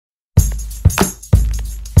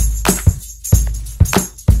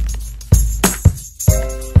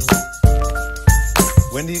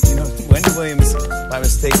Wendy, you know, Wendy Williams, by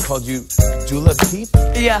mistake, called you Dula Peep?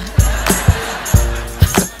 Yeah.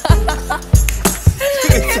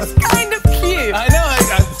 It's kind of cute. I know.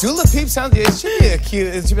 Dula Peep sounds. It should be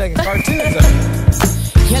it should be like a cartoon.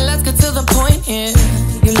 Yeah, let's get to the point here.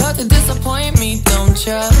 You love to disappoint me, don't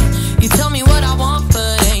ya? You tell me what I want,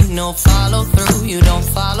 but ain't no follow through. You don't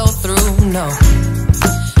follow through, no.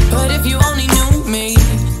 But if you only knew me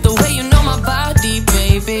the way you know my body,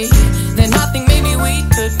 baby, then I think maybe we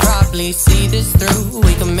could probably see this through.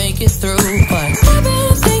 We can make it through, but I've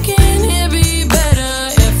been thinking it'd be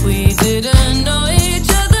better if we didn't know each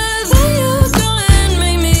other. Then you go and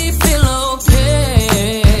make me feel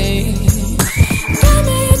okay. Got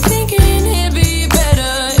me thinking it'd be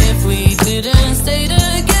better if we didn't stay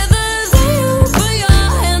together. Then you put your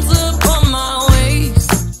hands up on my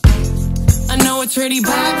waist. I know it's really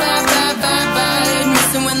bad, bad, bad, bad, bad,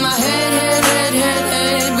 messing with my head.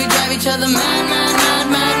 We drive each other mad, mad, mad,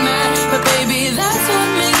 mad, mad. But baby, that's what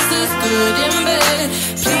makes us good in bed.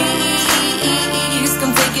 Please,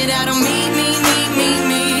 come take it out on me.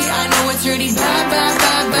 I know it's really bad, bad,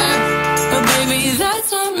 bad, bad, but baby,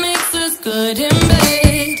 that's what makes us good in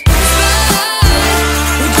bed.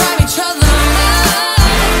 We drive each other mad,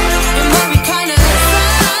 and might be kinda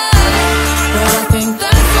sad, but I think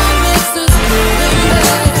that's what makes us good in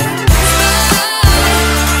bed.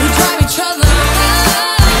 We drive each other mad,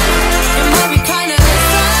 and might be kinda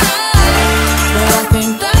sad, but I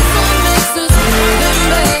think that's what makes us good in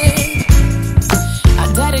bed. I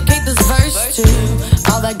dedicate this verse to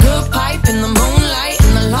all that good pipe in the moonlight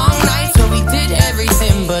and the long nights where we did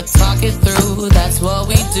everything but talk it through. That's what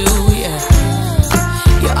we do, yeah.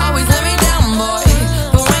 You always let me down, boy,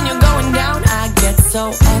 but when you're going down, I get so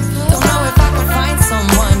up. Don't know if I can find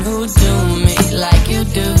someone who do me like you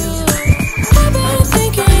do. I've been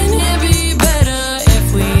thinking it'd be better if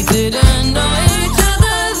we didn't know each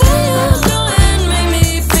other. Then you go and make me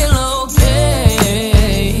feel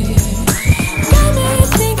okay. Got me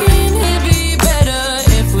thinking it'd be better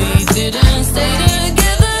if we didn't stay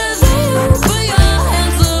together. Then you put your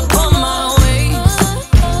hands up on my waist.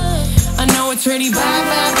 I know it's really bad,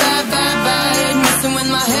 bad, bad, bad, bad, messing with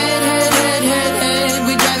my head.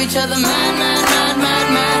 We drive each other mad, mad, mad, mad,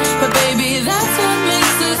 mad. But baby, that's what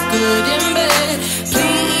makes us good in bed.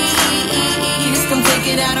 Please, come take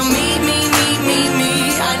it out on me.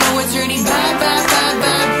 I know it's really bad, bad, bad,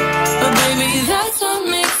 bad, but baby, that's what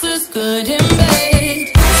makes us good in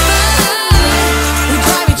bed. We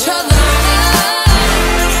drive each other mad,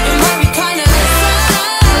 it might be kinda sad,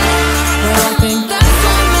 but I think that's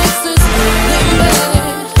what makes us good in bed.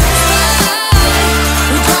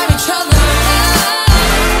 We drive each other mad,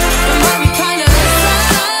 it might be kinda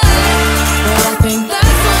sad, but I think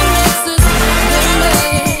that's what makes us good in bed.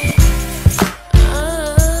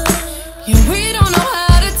 Yeah, we don't know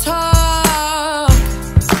how to talk,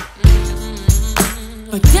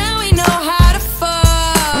 but then we know how to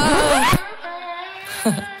fuck.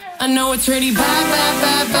 I know it's really bad, bad,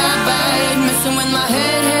 bad, bad, bad, messing with my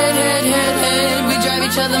head. We drive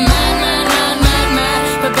each other mad, mad, mad, mad, mad,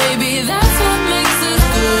 but baby, that's what makes us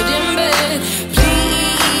good in bed.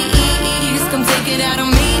 Please, come take it out on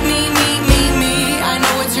me.